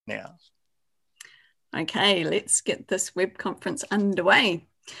now. Okay, let's get this web conference underway.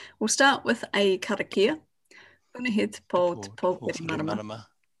 We'll start with a karakia. Unahe te pō te pōpere marama.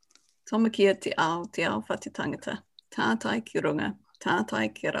 Tomakia te ao whate tangata. Tātai ki runga,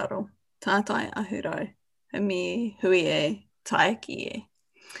 tātai ki raro, tātai ahurau, humi hui e, taiki e.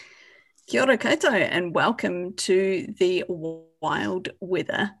 Kia ora koutou and welcome to the Wild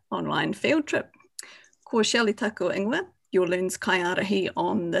Weather online field trip. Ko Shelley Tako Ingwa, your LEARNZ kaiarahi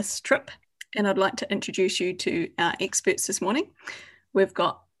on this trip. And I'd like to introduce you to our experts this morning. We've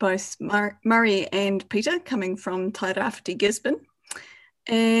got both Murray and Peter coming from Tairāwhiti, Gisborne.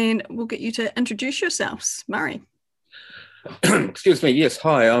 And we'll get you to introduce yourselves. Murray. Excuse me. Yes.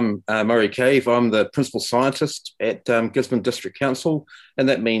 Hi, I'm Murray Cave. I'm the principal scientist at Gisborne District Council. And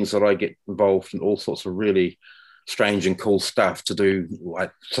that means that I get involved in all sorts of really strange and cool stuff to do,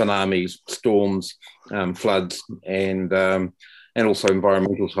 like tsunamis, storms, floods, and also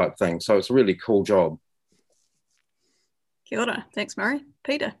environmental type things. So it's a really cool job. Kia ora. Thanks, Murray.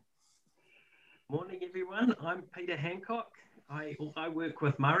 Peter. Morning, everyone. I'm Peter Hancock. I work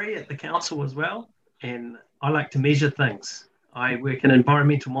with Murray at the council as well, and I like to measure things. I work in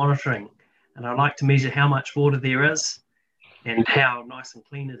environmental monitoring, and I like to measure how much water there is and how nice and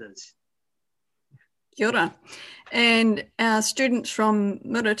clean it is. Kia ora. And our students from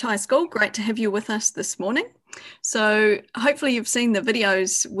Muritai School, great to have you with us this morning. So hopefully you've seen the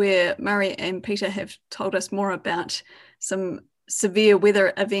videos where Murray and Peter have told us more about some severe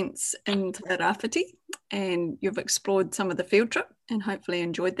weather events in Tairāwhiti, and you've explored some of the field trip and hopefully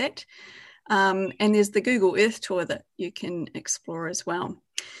enjoyed that. And there's the Google Earth tour that you can explore as well.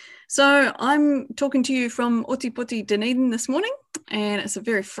 So I'm talking to you from Otipoti, Dunedin this morning, and it's a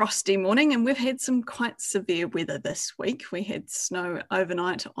very frosty morning, and we've had some quite severe weather this week. We had snow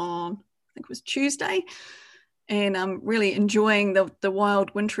overnight on, I think it was Tuesday, and I'm really enjoying the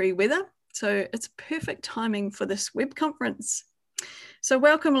wild wintry weather. So it's perfect timing for this web conference. So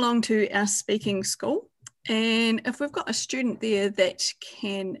welcome along to our speaking school. And if we've got a student there that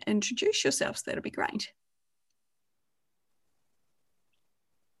can introduce yourselves, that'll be great.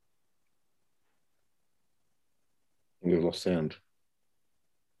 You've lost sound.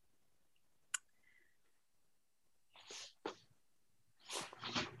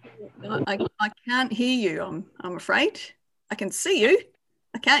 I can't hear you, I'm afraid. I can see you.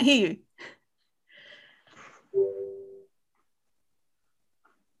 I can't hear you.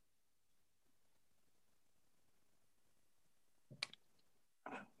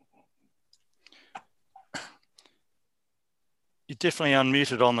 You're definitely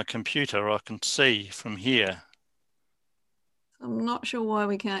unmuted on the computer, I can see from here. I'm not sure why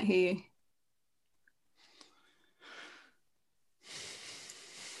we can't hear you.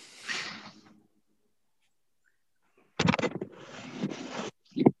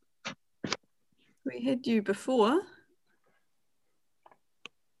 We had you before.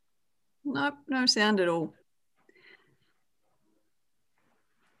 Nope, no sound at all.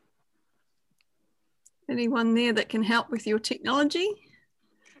 Anyone there that can help with your technology?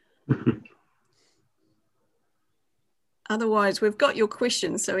 Otherwise, we've got your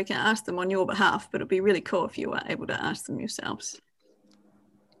questions so we can ask them on your behalf, but it'd be really cool if you were able to ask them yourselves.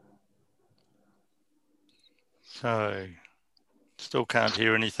 So, still can't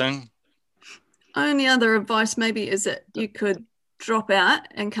hear anything. Only other advice maybe is that you could drop out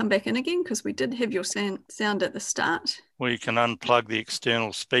and come back in again, because we did have your sound at the start. Well, you can unplug the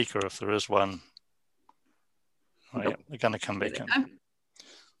external speaker if there is one. Oh, yeah, they're going to come back in. I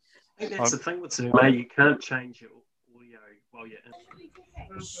think that's the thing with Zoom, you can't change your audio while you're in.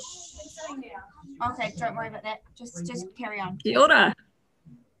 Okay, don't worry about that. Just carry on. Kia ora.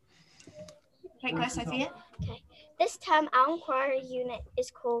 Okay, go, Sophia. Okay. This term, our inquiry unit is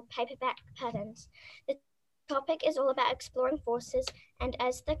called Paperback Patterns. The topic is all about exploring forces, and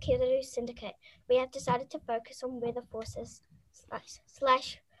as the Kiruru Syndicate, we have decided to focus on weather forces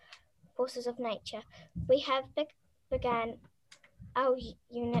slash forces of nature. We have began our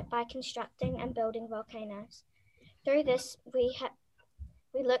unit by constructing and building volcanoes. Through this, we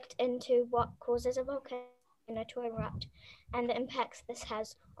looked into what causes a volcano to erupt and the impacts this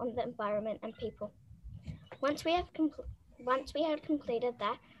has on the environment and people. Once we had completed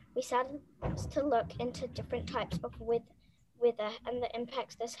that, we started to look into different types of weather and the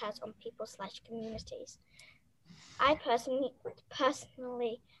impacts this has on people slash communities. I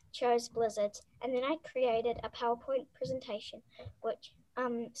personally chose blizzards, and then I created a PowerPoint presentation which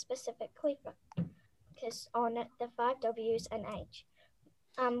specifically focus on the 5 W's and H.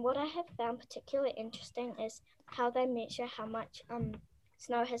 What I have found particularly interesting is how they measure how much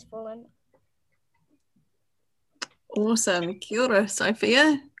snow has fallen. Awesome. Kia ora,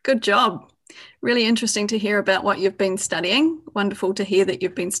 Sophia. Good job. Really interesting to hear about what you've been studying. Wonderful to hear that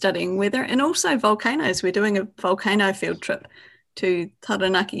you've been studying weather and also volcanoes. We're doing a volcano field trip to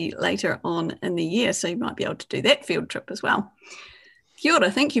Taranaki later on in the year, so you might be able to do that field trip as well. Kia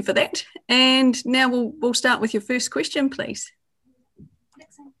ora, thank you for that. And now we'll start with your first question, please.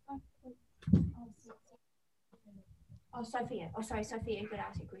 Oh, Sophia. Oh, sorry, Sophia, you could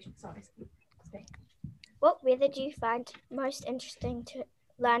ask your question. Sorry. What weather do you find most interesting to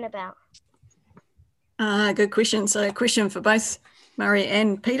learn about? Good question. So a question for both Murray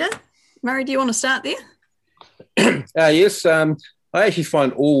and Peter. Murray, do you want to start there? Yes, I actually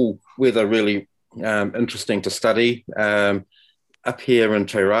find all weather really interesting to study. Up here in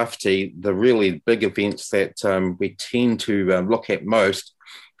Te Rāwhiti, the really big events that we tend to look at most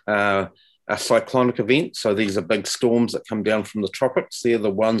are cyclonic events. So these are big storms that come down from the tropics. They're the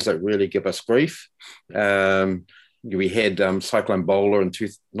ones that really give us grief. We had Cyclone Bowler in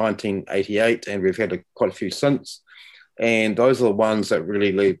 1988, and we've had quite a few since. And those are the ones that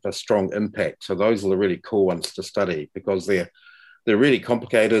really leave a strong impact. So those are the really cool ones to study because they're really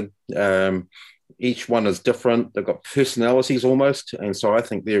complicated. Each one is different. They've got personalities almost. And so I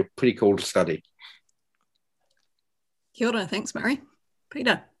think they're pretty cool to study. Kia ora, thanks, Murray.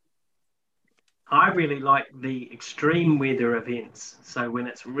 Peter? I really like the extreme weather events. So when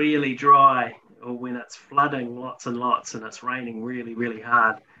it's really dry or when it's flooding lots and lots and it's raining really, really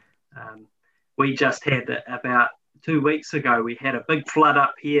hard. We just had about 2 weeks ago, we had a big flood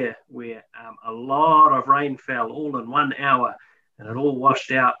up here where a lot of rain fell all in 1 hour and it all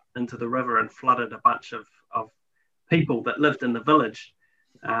washed out into the river and flooded a bunch of people that lived in the village.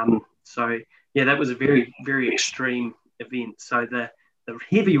 So yeah, that was a very, very extreme event. So the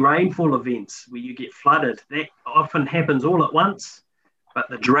heavy rainfall events where you get flooded, that often happens all at once, but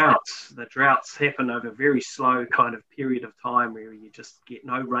the droughts happen over a very slow kind of period of time where you just get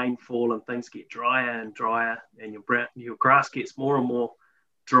no rainfall and things get drier and drier and your grass gets more and more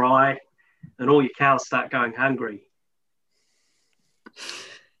dry and all your cows start going hungry.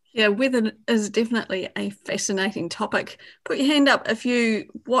 Yeah, weather is definitely a fascinating topic. Put your hand up if you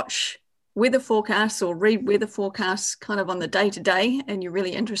watch weather forecasts or read weather forecasts kind of on the day-to-day and you're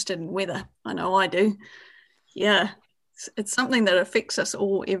really interested in weather. I know I do. Yeah, it's something that affects us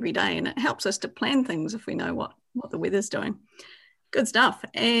all every day and it helps us to plan things if we know what the weather's doing. Good stuff.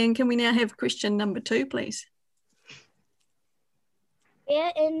 And can we now have question number 2, please?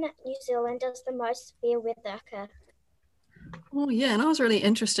 Where in New Zealand does the most severe weather occur? Oh, yeah, and I was really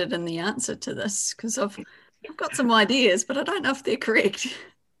interested in the answer to this because I've got some ideas, but I don't know if they're correct.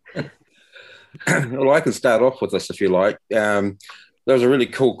 Well, I can start off with this if you like. That was a really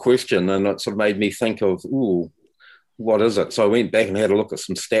cool question, and it sort of made me think of, what is it? So I went back and had a look at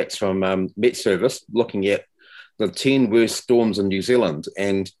some stats from Met Service, looking at the 10 worst storms in New Zealand,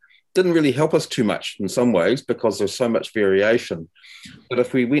 and didn't really help us too much in some ways because there's so much variation. But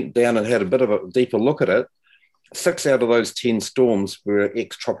if we went down and had a bit of a deeper look at it, 6 out of those 10 storms were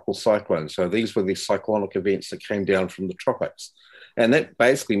ex-tropical cyclones. So these were the cyclonic events that came down from the tropics. And that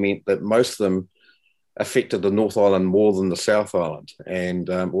basically meant that most of them affected the North Island more than the South Island. And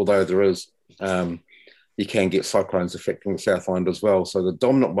although there is, you can get cyclones affecting the South Island as well. So the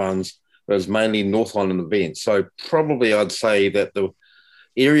dominant ones was mainly North Island events. So probably I'd say that the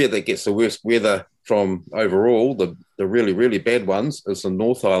area that gets the worst weather from overall, the really, really bad ones, is the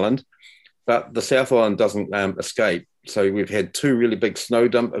North Island. But the South Island doesn't escape. So we've had 2 really big snow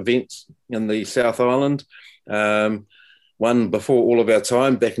dump events in the South Island. One before all of our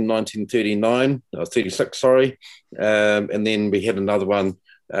time, back in 1936, sorry. And then we had another one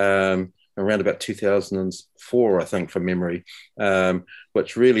around about 2004, I think, from memory,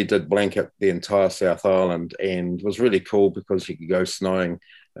 which really did blanket the entire South Island and was really cool because you could go skiing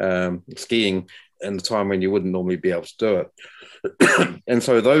in the time when you wouldn't normally be able to do it. And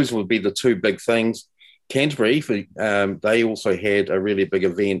so those would be the 2 big things. Canterbury, they also had a really big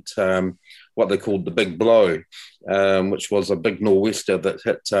event, what they called the Big Blow, which was a big nor'wester that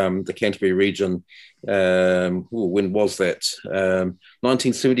hit the Canterbury region. When was that?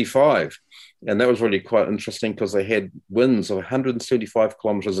 1975. And that was really quite interesting because they had winds of 175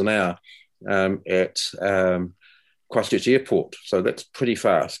 kilometres an hour at Christchurch Airport. So that's pretty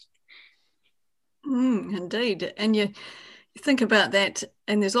fast. Indeed. And you think about that,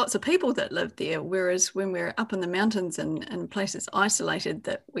 and there's lots of people that live there, whereas when we're up in the mountains and places isolated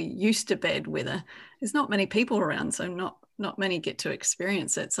that we're used to bad weather, there's not many people around, so not many get to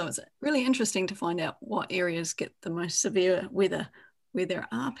experience it. So it's really interesting to find out what areas get the most severe weather where there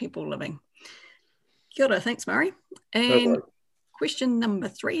are people living. Kia ora, thanks, Murray. And question number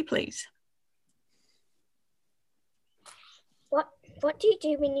 3, please. What What do you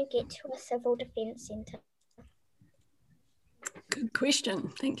do when you get to a civil defence centre? Good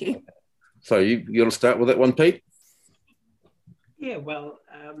question. Thank you. So you want to start with that one, Pete? Yeah, well,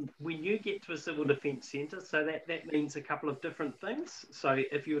 when you get to a civil defence centre, so that means a couple of different things. So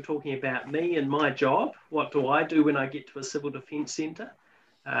if you were talking about me and my job, what do I do when I get to a civil defence centre?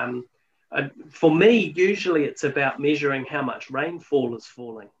 For me, usually it's about measuring how much rainfall is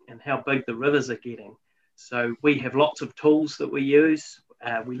falling and how big the rivers are getting. So we have lots of tools that we use.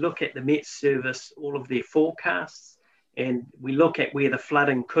 We look at the Met Service, all of their forecasts, and we look at where the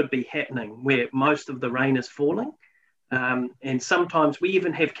flooding could be happening, where most of the rain is falling. And sometimes we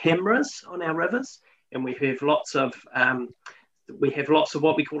even have cameras on our rivers, and we have lots of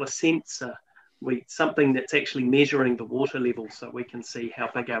what we call a sensor, something that's actually measuring the water level, so we can see how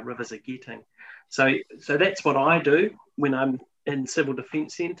big our rivers are getting. So that's what I do when I'm in Civil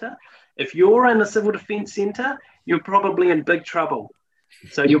Defence Centre. If you're in a Civil Defence Centre, you're probably in big trouble.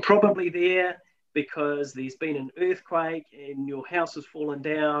 So you're probably there because there's been an earthquake and your house has fallen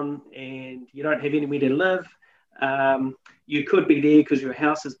down and you don't have anywhere to live. You could be there because your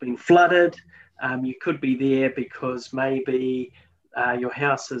house has been flooded. You could be there because maybe your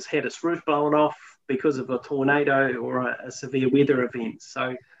house has had its roof blown off because of a tornado or a severe weather event.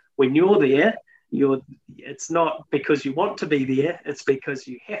 So when you're there, it's not because you want to be there, it's because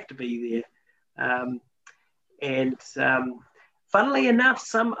you have to be there. Funnily enough,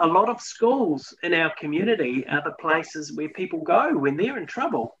 a lot of schools in our community are the places where people go when they're in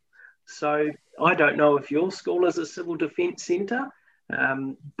trouble. So I don't know if your school is a civil defence centre,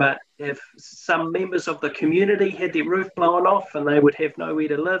 but if some members of the community had their roof blown off and they would have nowhere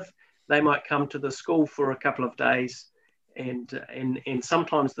to live, they might come to the school for a couple of days. And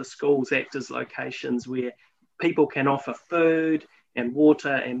sometimes the schools act as locations where people can offer food and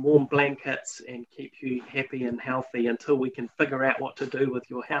water and warm blankets and keep you happy and healthy until we can figure out what to do with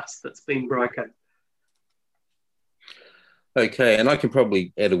your house that's been broken. Okay, and I can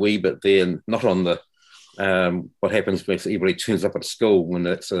probably add a wee bit there, not on the what happens when everybody turns up at school when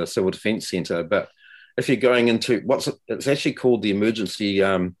it's a civil defence centre, but if you're going into it's actually called the Emergency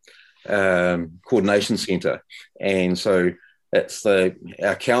Coordination Centre, and so it's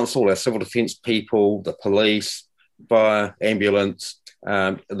our council, our civil defence people, the police, fire, ambulance,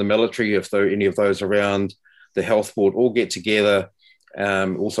 the military, if there are any of those around, the health board all get together.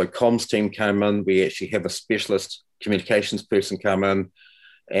 Also, comms team come in. We actually have a specialist communications person come in,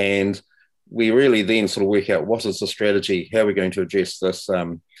 and we really then sort of work out what is the strategy, how we're going to address this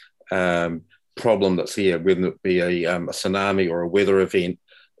problem that's here, whether it be a tsunami or a weather event.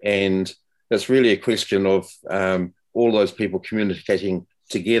 And it's really a question of all those people communicating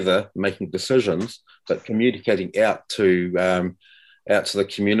together, making decisions, but communicating out to the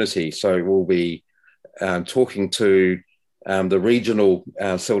community. So we'll be talking to the regional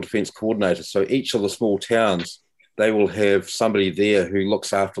civil defence coordinators. So each of the small towns, they will have somebody there who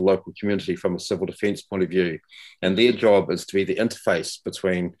looks after local community from a civil defence point of view. And their job is to be the interface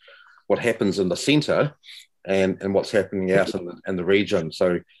between what happens in the centre and what's happening out in the region.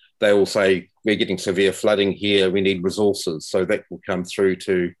 So they will say, we're getting severe flooding here, we need resources. So that will come through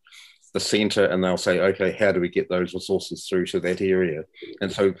to the centre and they'll say, okay, how do we get those resources through to that area?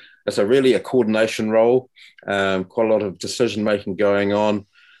 And so it's really a coordination role, quite a lot of decision-making going on.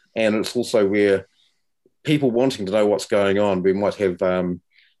 And it's also where people wanting to know what's going on, we might have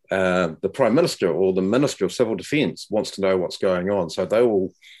the Prime Minister or the Minister of Civil Defence wants to know what's going on. So they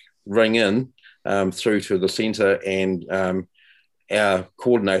will ring in through to the centre and our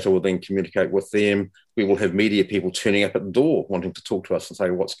coordinator will then communicate with them. We will have media people turning up at the door wanting to talk to us and say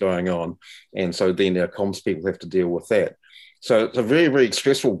what's going on. And so then our comms people have to deal with that. So it's a very, very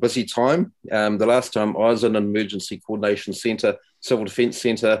stressful, busy time. The last time I was in an emergency coordination centre, civil defence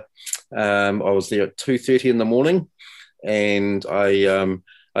centre, I was there at 2:30 in the morning and I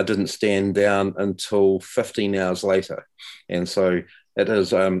didn't stand down until 15 hours later. And so it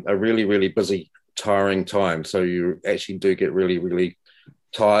is a really, really busy, tiring time. So you actually do get really, really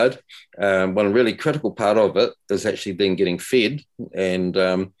tired. One really critical part of it is actually then getting fed. And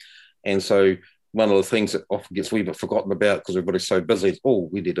so one of the things that often gets a wee bit forgotten about because everybody's so busy is,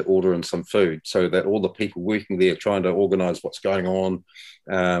 we need to order in some food, so that all the people working there trying to organise what's going on,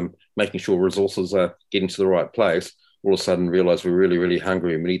 making sure resources are getting to the right place, all of a sudden realise we're really, really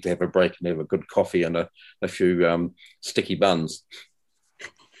hungry and we need to have a break and have a good coffee and a few sticky buns.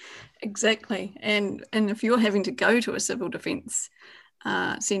 Exactly. And if you're having to go to a civil defence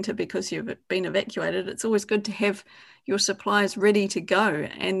centre because you've been evacuated, it's always good to have your supplies ready to go.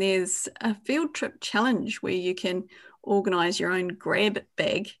 And there's a field trip challenge where you can organise your own grab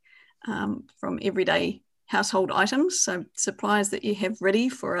bag from everyday household items, so supplies that you have ready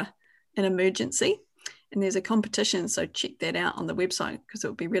for an emergency. And there's a competition, so check that out on the website because it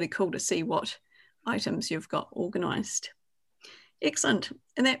would be really cool to see what items you've got organised. Excellent.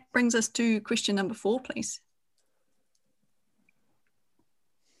 And that brings us to question number 4, please.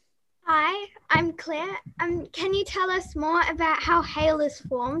 Hi, I'm Claire. Can you tell us more about how hail is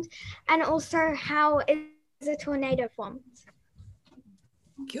formed and also how is a tornado formed?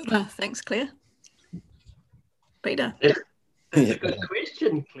 Kia ora. Thanks, Claire. Peter. That's a good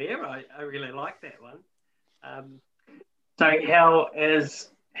question, Claire. I really like that one. So how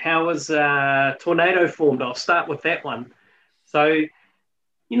is a tornado formed? I'll start with that one. So,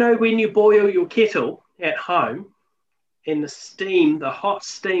 you know, when you boil your kettle at home and the hot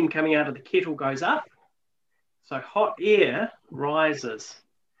steam coming out of the kettle goes up, so hot air rises.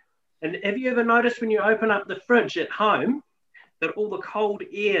 And have you ever noticed when you open up the fridge at home that all the cold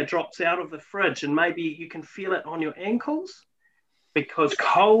air drops out of the fridge and maybe you can feel it on your ankles? Because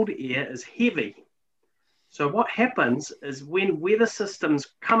cold air is heavy. So what happens is when weather systems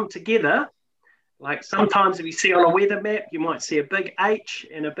come together, like sometimes if you see on a weather map, you might see a big H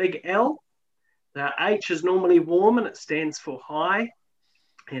and a big L. The H is normally warm and it stands for high,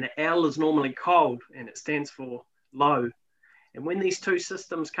 and L is normally cold and it stands for low. And when these two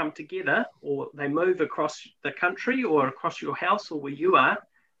systems come together, or they move across the country or across your house or where you are,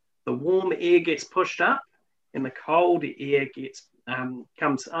 the warm air gets pushed up and the cold air gets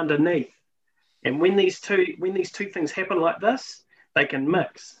comes underneath. And when these two things happen like this, they can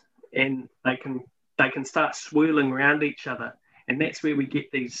mix and they can start swirling around each other, and that's where we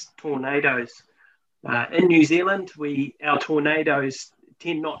get these tornadoes. In New Zealand, our tornadoes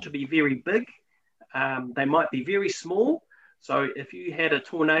tend not to be very big. They might be very small. So if you had a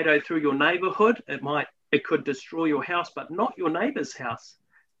tornado through your neighborhood, it could destroy your house, but not your neighbor's house.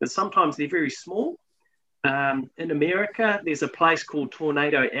 But sometimes they're very small. In America, there's a place called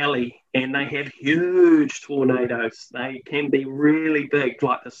Tornado Alley, and they have huge tornadoes. They can be really big,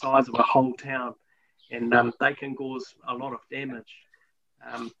 like the size of a whole town, and they can cause a lot of damage.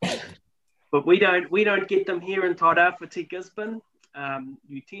 But we don't get them here in Tairāwhiti, Gisborne.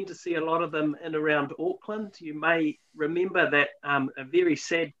 You tend to see a lot of them in around Auckland. You may remember that a very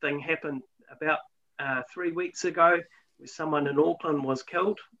sad thing happened about 3 weeks ago, where someone in Auckland was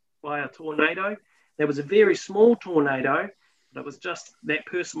killed by a tornado. There was a very small tornado, but it was just that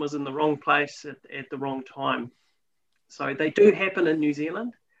person was in the wrong place at the wrong time. So they do happen in New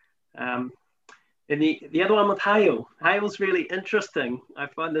Zealand. And the other one with hail. Hail is really interesting. I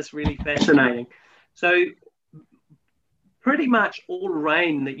find this really fascinating. So pretty much all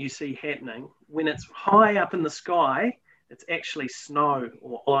rain that you see happening, when it's high up in the sky, it's actually snow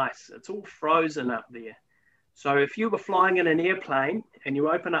or ice. It's all frozen up there. So if you were flying in an airplane and you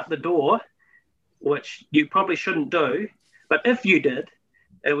open up the door, which you probably shouldn't do, but if you did,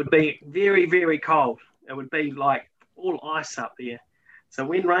 it would be very, very cold. It would be like all ice up there. So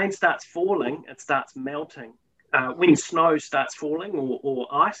when rain starts falling, it starts melting. When snow starts falling or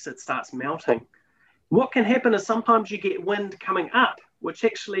ice, it starts melting. What can happen is sometimes you get wind coming up, which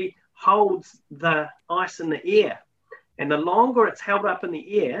actually holds the ice in the air. And the longer it's held up in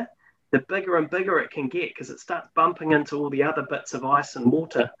the air, the bigger and bigger it can get because it starts bumping into all the other bits of ice and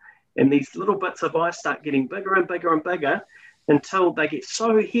water. And these little bits of ice start getting bigger and bigger and bigger until they get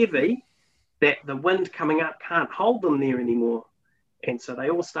so heavy that the wind coming up can't hold them there anymore. And so they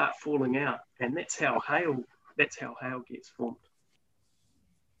all start falling out. And that's how hail gets formed.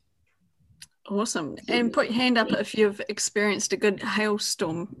 Awesome. And put your hand up if you've experienced a good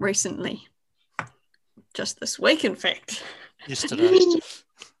hailstorm recently. Just this week, in fact. Yesterday. It'd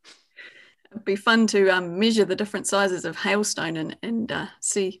be fun to measure the different sizes of hailstone and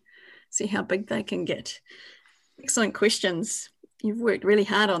see how big they can get. Excellent questions. You've worked really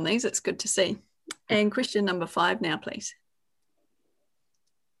hard on these. It's good to see. And question number 5 now, please.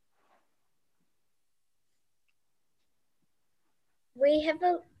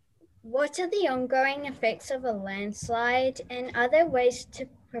 What are the ongoing effects of a landslide and are there ways to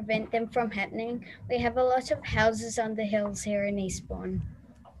prevent them from happening? We have a lot of houses on the hills here in Eastbourne.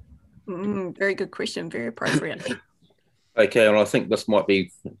 Very good question, very appropriate. Okay, and I think this might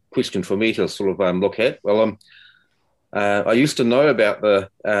be a question for me to sort of look at. Well, I used to know about the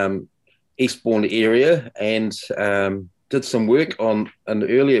Eastbourne area and did some work on an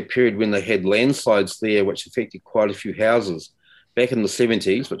earlier period when they had landslides there, which affected quite a few houses back in the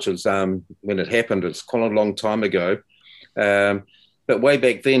 70s, which is when it happened. It's quite a long time ago. But way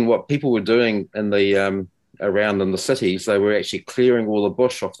back then, what people were doing in the around in the cities, they were actually clearing all the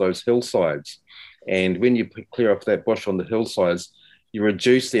bush off those hillsides. And when you clear off that bush on the hillsides, you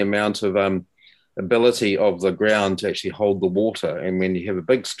reduce the amount of ability of the ground to actually hold the water. And when you have a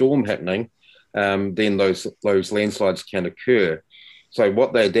big storm happening, then those landslides can occur. So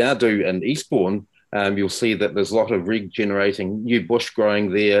what they now do in Eastbourne, you'll see that there's a lot of regenerating new bush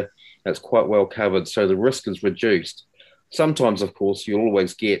growing there. It's quite well covered, so the risk is reduced. Sometimes, of course, you'll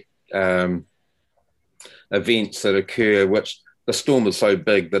always get events that occur which the storm is so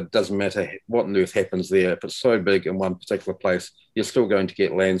big that it doesn't matter what on earth happens there. If it's so big in one particular place, you're still going to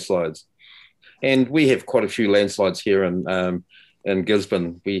get landslides. And we have quite a few landslides here in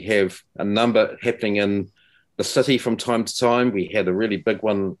Gisborne. We have a number happening in the city from time to time. We had a really big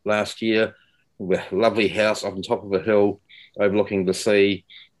one last year with a lovely house up on top of a hill overlooking the sea.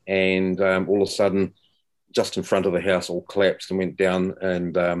 And all of a sudden, just in front of the house, all collapsed and went down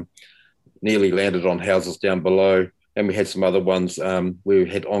and nearly landed on houses down below. And we had some other ones where we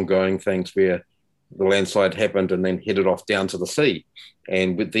had ongoing things where the landslide happened and then headed off down to the sea.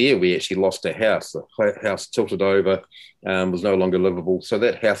 And with there, we actually lost a house. The house tilted over, was no longer livable. So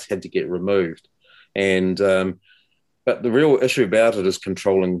that house had to get removed. And but the real issue about it is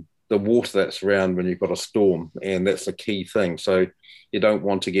controlling the water that's around when you've got a storm. And that's the key thing. So you don't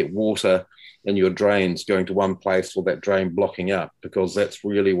want to get water in your drains going to one place or that drain blocking up, because that's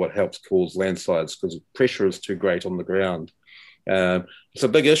really what helps cause landslides, because pressure is too great on the ground. It's a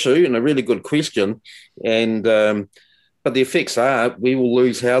big issue and a really good question. And but the effects are we will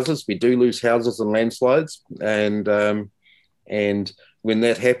lose houses. We do lose houses in landslides. And when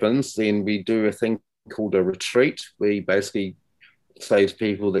that happens, then we do a thing called a retreat. We basically say to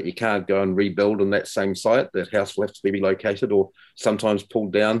people that you can't go and rebuild on that same site. That house will have to be relocated or sometimes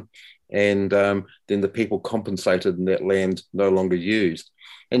pulled down. And then the people compensated and that land no longer used.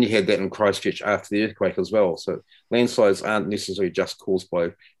 And you had that in Christchurch after the earthquake as well. So landslides aren't necessarily just caused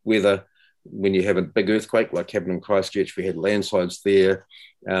by weather. When you have a big earthquake, like happened in Christchurch, we had landslides there,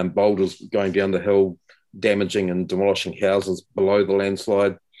 boulders going down the hill, damaging and demolishing houses below the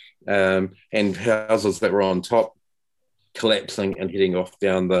landslide, and houses that were on top collapsing and heading off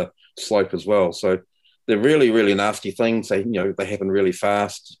down the slope as well. So they're really, really nasty things. They happen really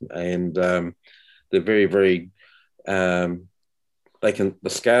fast, and they're very, very. The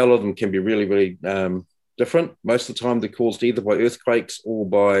scale of them can be really, really different. Most of the time, they're caused either by earthquakes or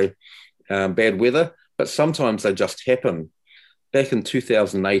by bad weather, but sometimes they just happen. Back in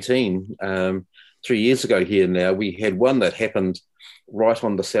 2018, 3 years ago here now, we had one that happened right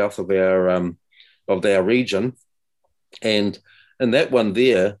on the south of our region, and in that one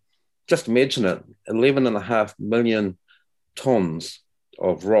there, just imagine it, 11.5 million tonnes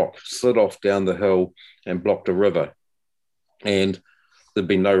of rock slid off down the hill and blocked a river. And there'd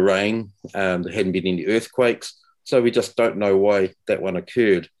been no rain, there hadn't been any earthquakes, so we just don't know why that one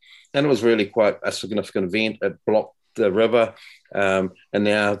occurred. And it was really quite a significant event. It blocked the river, and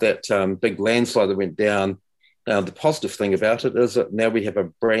now that big landslide that went down, the positive thing about it is that now we have a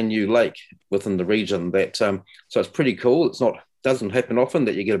brand new lake within the region. So it's pretty cool. Doesn't happen often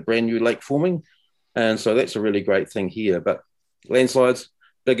that you get a brand new lake forming. And so that's a really great thing here. But landslides,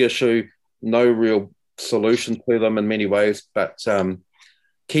 big issue, no real solution to them in many ways. But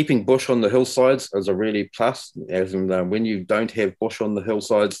keeping bush on the hillsides is a really plus. As in, when you don't have bush on the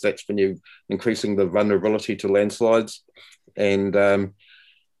hillsides, that's when you're increasing the vulnerability to landslides. And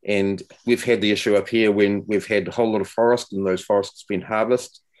we've had the issue up here when we've had a whole lot of forest and those forests been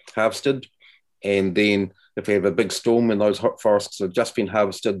harvested. And then if we have a big storm and those hot forests have just been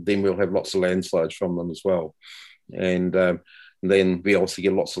harvested, then we'll have lots of landslides from them as well. And then we also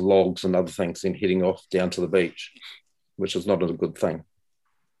get lots of logs and other things then heading off down to the beach, which is not a good thing.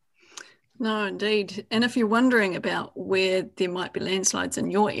 No, indeed. And if you're wondering about where there might be landslides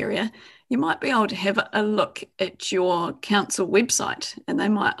in your area, you might be able to have a look at your council website, and they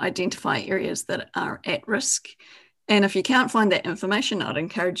might identify areas that are at risk. And if you can't find that information, I'd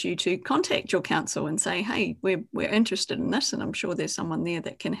encourage you to contact your council and say, hey, we're interested in this, and I'm sure there's someone there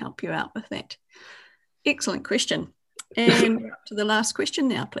that can help you out with that. Excellent question. And to the last question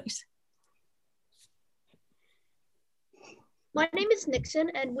now, please. My name is Nixon,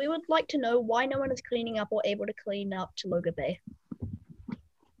 and we would like to know why no one is cleaning up or able to clean up Teluga Bay.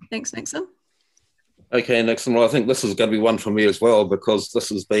 Thanks, Nixon. Okay, Nixon. Well, I think this is going to be one for me as well, because this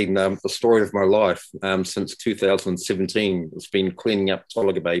has been the story of my life since 2017. It's been cleaning up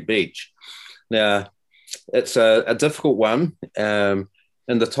Teluga Bay Beach. Now, it's a difficult one in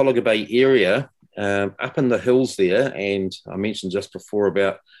the Teluga Bay area, up in the hills there. And I mentioned just before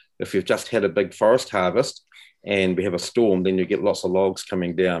about if you've just had a big forest harvest and we have a storm, then you get lots of logs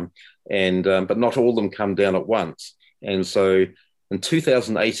coming down, and but not all of them come down at once. And so in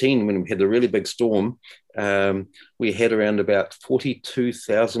 2018, when we had the really big storm, we had around about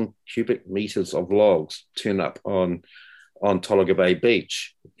 42,000 cubic meters of logs turn up on Tolaga Bay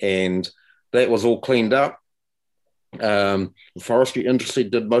Beach. And that was all cleaned up. The forestry industry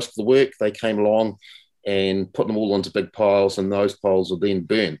did most of the work. They came along and put them all into big piles, and those piles were then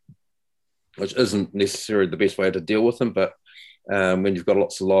burned, which isn't necessarily the best way to deal with them. But when you've got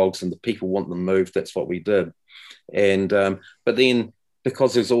lots of logs and the people want them moved, that's what we did. And but then,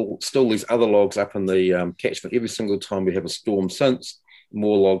 because there's still these other logs up in the catchment, every single time we have a storm since,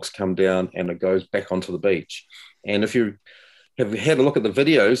 more logs come down and it goes back onto the beach. And if you have had a look at the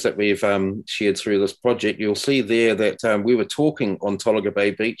videos that we've shared through this project, you'll see there that we were talking on Tolaga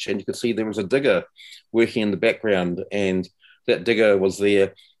Bay Beach, and you could see there was a digger working in the background, and that digger was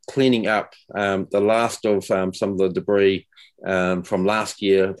there cleaning up the last of some of the debris from last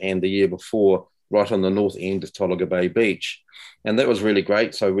year and the year before, right on the north end of Tolaga Bay Beach. And that was really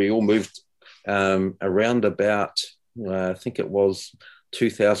great. So we all moved around about, I think it was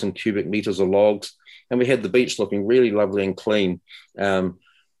 2,000 cubic meters of logs, and we had the beach looking really lovely and clean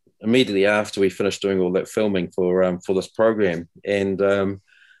immediately after we finished doing all that filming for this program. And lo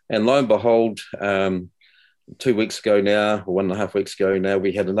and behold, 2 weeks ago now, or 1.5 weeks ago now,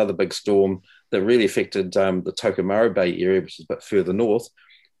 we had another big storm that really affected the Tokomara Bay area, which is a bit further north.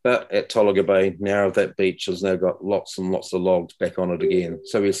 But at Tolaga Bay, now that beach has now got lots and lots of logs back on it again.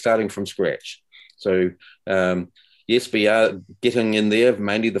 So we're starting from scratch. So yes, we are getting in there,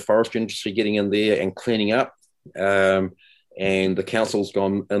 mainly the forestry industry getting in there and cleaning up. And the council's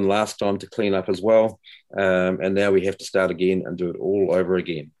gone in last time to clean up as well. And now we have to start again and do it all over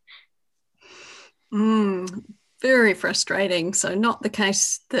again. Very frustrating. So not the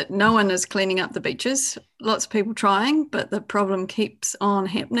case that no one is cleaning up the beaches. Lots of people trying, but the problem keeps on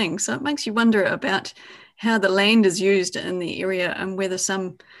happening. So it makes you wonder about how the land is used in the area and whether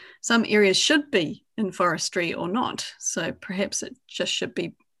some areas should be in forestry or not. So perhaps it just should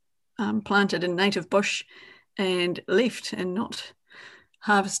be planted in native bush and left and not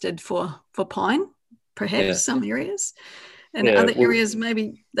harvested for pine, perhaps some areas. And other areas,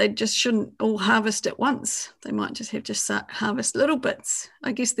 maybe they just shouldn't all harvest at once. They might just have to harvest little bits.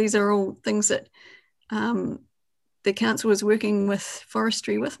 I guess these are all things that the council is working with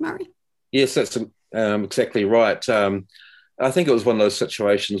forestry with, Murray. Yes, that's exactly right. I think it was one of those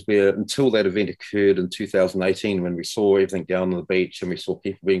situations where until that event occurred in 2018, when we saw everything down on the beach and we saw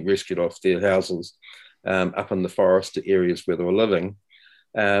people being rescued off their houses up in the forest areas where they were living,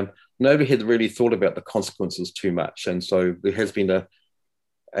 nobody had really thought about the consequences too much. And so there has been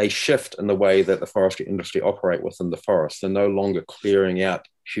a shift in the way that the forestry industry operate within the forest. They're no longer clearing out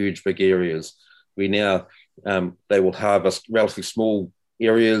huge, big areas. We now, they will harvest relatively small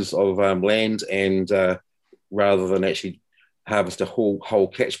areas of land, and rather than actually harvest a whole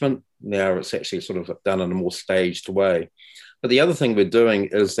catchment, now it's actually sort of done in a more staged way. But the other thing we're doing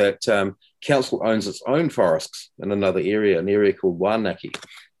is that council owns its own forests in another area, an area called Wānaki.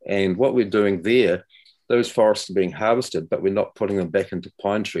 And what we're doing there, those forests are being harvested, but we're not putting them back into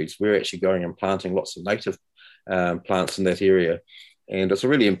pine trees. We're actually going and planting lots of native plants in that area. And it's a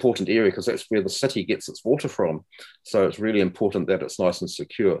really important area because that's where the city gets its water from. So it's really important that it's nice and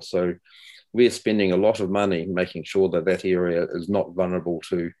secure. So we're spending a lot of money making sure that that area is not vulnerable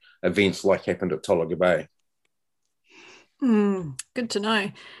to events like happened at Tolaga Bay. Good to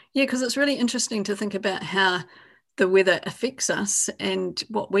know. Yeah, because it's really interesting to think about how the weather affects us and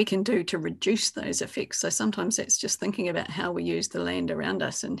what we can do to reduce those effects. So sometimes it's just thinking about how we use the land around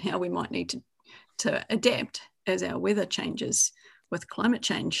us and how we might need to adapt as our weather changes with climate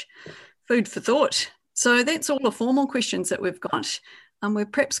change. Food for thought. So that's all the formal questions that we've got.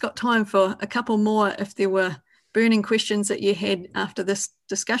 We've perhaps got time for a couple more if there were burning questions that you had after this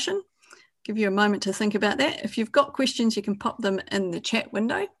discussion. Give you a moment to think about that. If you've got questions, you can pop them in the chat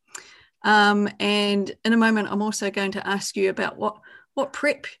window. And in a moment, I'm also going to ask you about what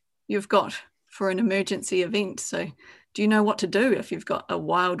prep you've got for an emergency event. So do you know what to do if you've got a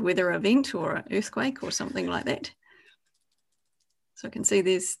wild weather event or an earthquake or something like that? So I can see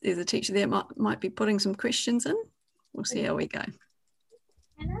there's a teacher there might be putting some questions in. We'll see how we go.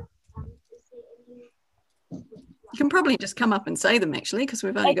 You can probably just come up and say them actually, because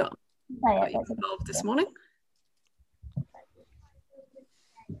we've only got you involved this morning.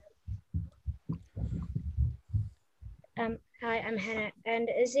 Hi, I'm Hannah. And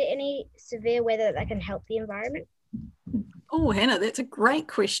is there any severe weather that can help the environment? Oh, Hannah, that's a great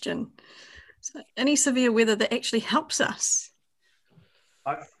question. So any severe weather that actually helps us?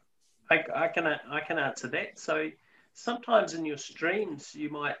 I can answer that. So sometimes in your streams, you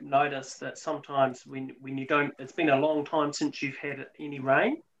might notice that sometimes when you don't, it's been a long time since you've had any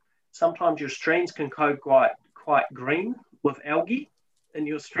rain, sometimes your streams can go quite green with algae in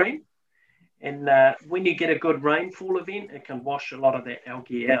your stream. And when you get a good rainfall event, it can wash a lot of that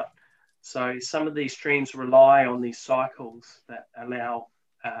algae out. So some of these streams rely on these cycles that allow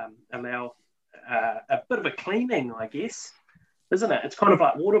a bit of a cleaning, I guess, isn't it? It's kind of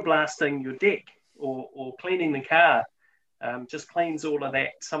like water blasting your deck or cleaning the car. Just cleans all of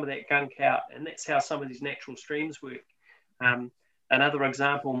that, some of that gunk out, and that's how some of these natural streams work. Another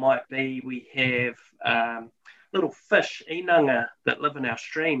example might be we have little fish, inanga, that live in our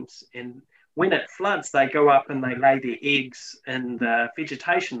streams, and when it floods, they go up and they lay their eggs in the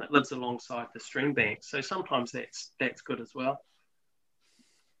vegetation that lives alongside the stream bank. So sometimes that's good as well.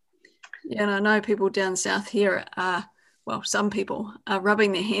 Yeah, and I know people down south here are, well, some people are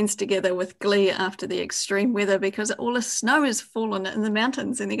rubbing their hands together with glee after the extreme weather because all the snow has fallen in the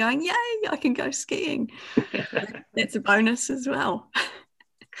mountains and they're going, yay, I can go skiing. That's a bonus as well.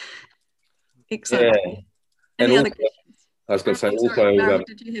 Excellent. Yeah. Any other questions? I was going to say Sorry, Mary,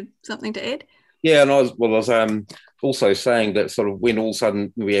 did you have something to add? Yeah, and I was also saying that sort of when all of a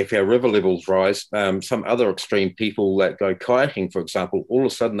sudden we have our river levels rise, some other extreme people that go kayaking, for example, all of a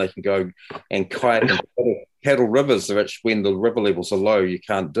sudden they can go and kayak and paddle rivers, which when the river levels are low, you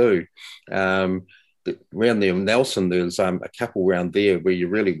can't do. Around there in Nelson, there's a couple around there where you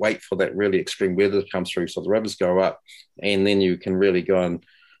really wait for that really extreme weather to come through, so the rivers go up, and then you can really go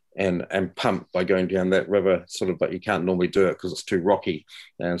and pump by going down that river, sort of, but you can't normally do it because it's too rocky.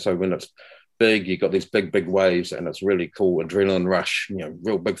 And so when it's big, you've got these big waves, and it's really cool adrenaline rush,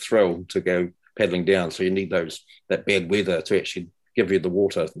 real big thrill to go paddling down. So you need that bad weather to actually give you the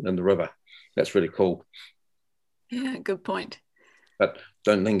water in the river. That's really cool. Yeah, good point. But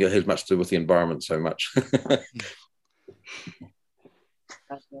don't think it has much to do with the environment so much. What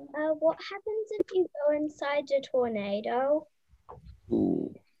happens if you go inside a tornado?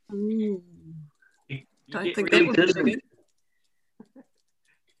 Ooh. Don't think that would be good.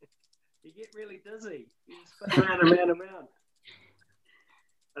 You get really dizzy. You spin around.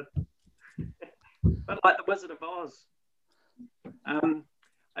 But like the Wizard of Oz.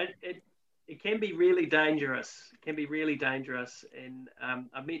 It can be really dangerous. And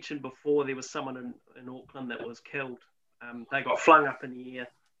I mentioned before there was someone in Auckland that was killed. They got flung up in the air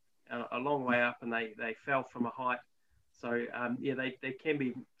a long way up, and they fell from a height. So they can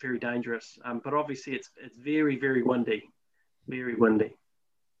be very dangerous. But obviously it's very, very windy. Very windy.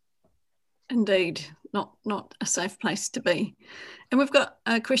 Indeed, not a safe place to be. And we've got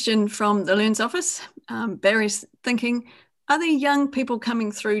a question from the LEARNZ office. Barry's thinking, are there young people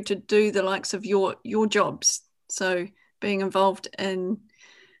coming through to do the likes of your jobs? So being involved in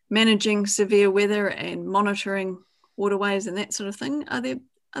managing severe weather and monitoring waterways and that sort of thing. Are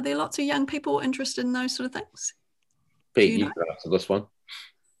there lots of young people interested in those sort of things? Pete, you can answer this one.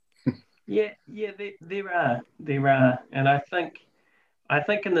 Yeah, there are, and I think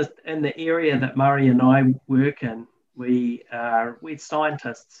in the area that Murray and I work in, we're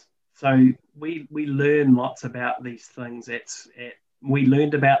scientists, so we learn lots about these things. We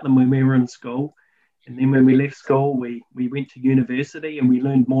learned about them when we were in school, and then when we left school, we went to university and we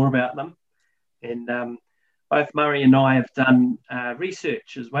learned more about them. And both Murray and I have done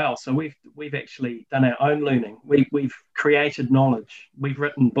research as well, so we've actually done our own learning. We've created knowledge. We've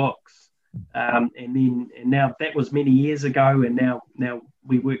written books. And now that was many years ago, and now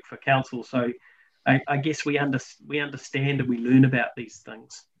we work for council. So I guess we understand and we learn about these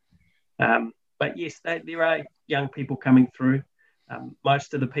things. But yes, there are young people coming through.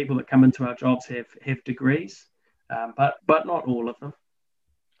 Most of the people that come into our jobs have degrees, but not all of them.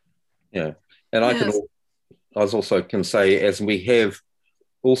 Yeah, and I also can say, as we have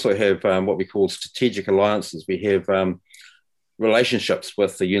what we call strategic alliances, we have relationships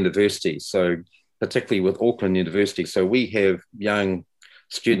with the universities, so particularly with Auckland University. So we have young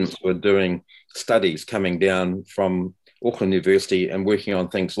students who are doing studies coming down from Auckland University and working on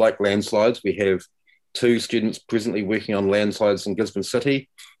things like landslides. We have 2 students presently working on landslides in Gisborne City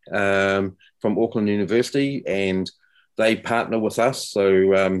from Auckland University, and they partner with us.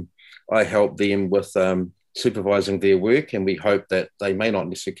 So I help them with supervising their work, and we hope that they may not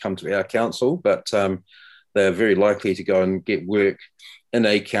necessarily come to our council, but they're very likely to go and get work in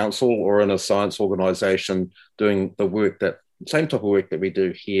a council or in a science organisation doing the same type of work that we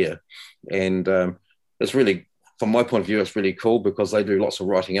do here. And it's really, from my point of view, it's really cool because they do lots of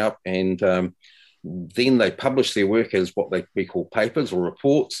writing up, and then they publish their work as what we call papers or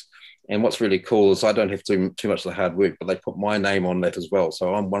reports. And what's really cool is I don't have to do too much of the hard work, but they put my name on that as well.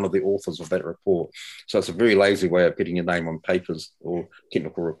 So I'm one of the authors of that report. So it's a very lazy way of getting your name on papers or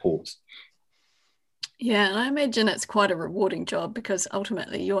technical reports. Yeah, and I imagine it's quite a rewarding job because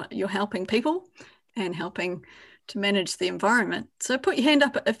ultimately you're helping people and helping to manage the environment. So put your hand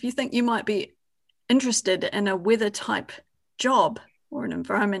up if you think you might be interested in a weather type job or an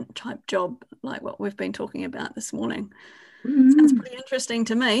environment type job like what we've been talking about this morning. Sounds pretty interesting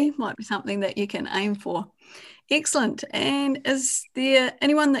to me. Might be something that you can aim for. Excellent. And is there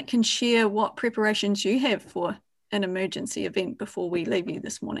anyone that can share what preparations you have for an emergency event before we leave you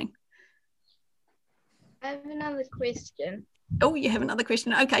this morning? I have another question. Oh, you have another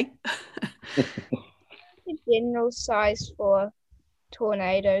question? Okay. The general size for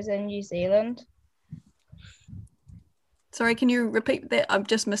tornadoes in New Zealand? Sorry, can you repeat that? I've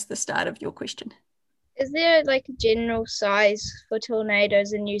just missed the start of your question. Is there like a general size for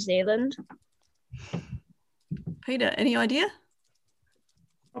tornadoes in New Zealand? Peter, any idea?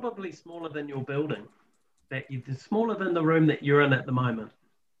 Probably smaller than your building. Smaller than the room that you're in at the moment.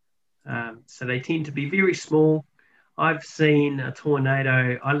 So they tend to be very small. I've seen a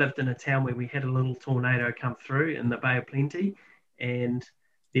tornado. I lived in a town where we had a little tornado come through in the Bay of Plenty, and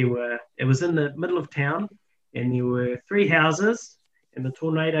it was in the middle of town, and there were 3 houses, and the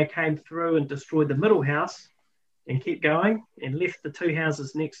tornado came through and destroyed the middle house and kept going and left the 2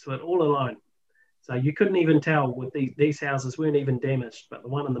 houses next to it all alone. So you couldn't even tell with these houses weren't even damaged, but the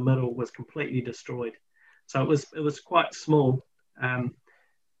one in the middle was completely destroyed. So it was quite small.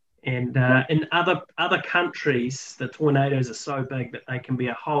 In other countries, the tornadoes are so big that they can be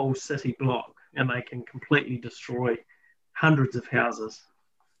a whole city block and they can completely destroy hundreds of houses.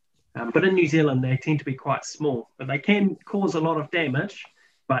 But in New Zealand, they tend to be quite small, but they can cause a lot of damage,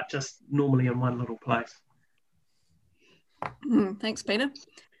 but just normally in one little place. Thanks, Peter.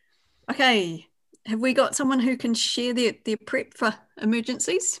 Okay, have we got someone who can share their prep for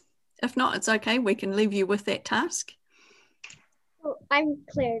emergencies? If not, it's okay. We can leave you with that task. Well, I'm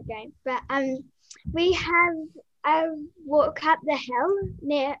Claire again, but we have a walk up the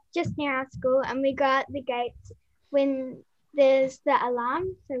hill just near our school, and we go out the gates when there's the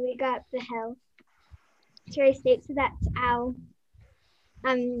alarm. So we go up the hill 3 steps. So that's our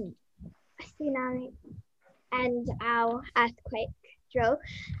tsunami and our earthquake drill,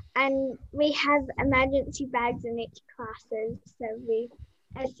 and we have emergency bags in each classes. So we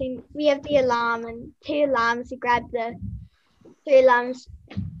have the alarm and 2 alarms. We grab the 3 alarms.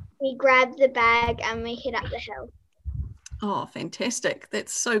 We grab the bag and we head up the hill. Oh, fantastic.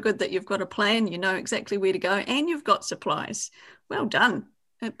 That's so good that you've got a plan, you know exactly where to go, and you've got supplies. Well done.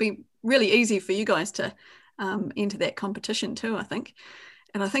 It'd be really easy for you guys to enter that competition too, I think.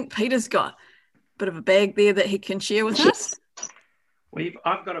 And I think Peter's got a bit of a bag there that he can share with us.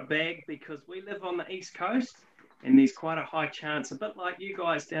 I've got a bag because we live on the East Coast and there's quite a high chance, a bit like you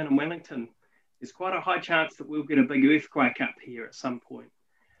guys down in Wellington, there's quite a high chance that we'll get a big earthquake up here at some point.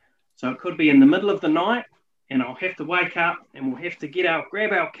 So it could be in the middle of the night and I'll have to wake up and we'll have to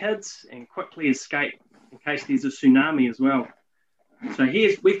grab our kids and quickly escape in case there's a tsunami as well. So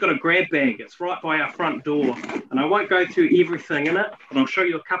we've got a grab bag. It's right by our front door. And I won't go through everything in it, but I'll show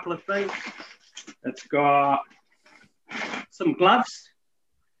you a couple of things. It's got some gloves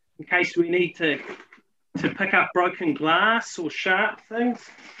in case we need to pick up broken glass or sharp things.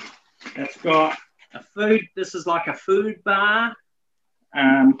 It's got this is like a food bar.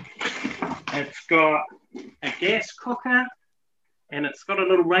 It's got a gas cooker, and it's got a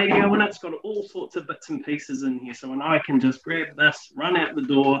little radio in it. It's got all sorts of bits and pieces in here. So when I can just grab this, run out the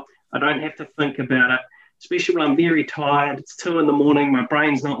door, I don't have to think about it, especially when I'm very tired. It's 2 a.m, my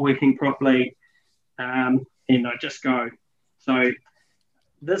brain's not working properly, and I just go. So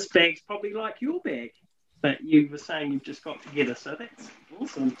this bag's probably like your bag, but you were saying you've just got together. So that's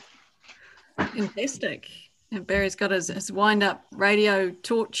awesome. Fantastic. And Barry's got his wind-up radio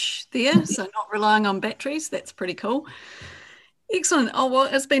torch there, so not relying on batteries. That's pretty cool. Excellent. Oh, well,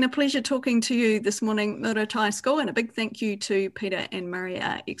 it's been a pleasure talking to you this morning, Muritai School, and a big thank you to Peter and Murray,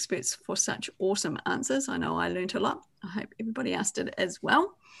 our experts, for such awesome answers. I know I learned a lot. I hope everybody else did as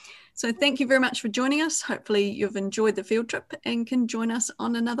well. So thank you very much for joining us. Hopefully you've enjoyed the field trip and can join us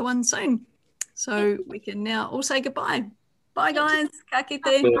on another one soon. So we can now all say goodbye. Bye, guys. Ka kite.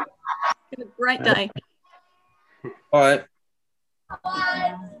 Have a great day. Bye.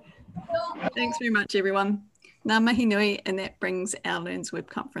 Thanks very much, everyone. Ngā mihi nui, and that brings our LEARNZ Web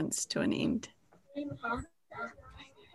Conference to an end.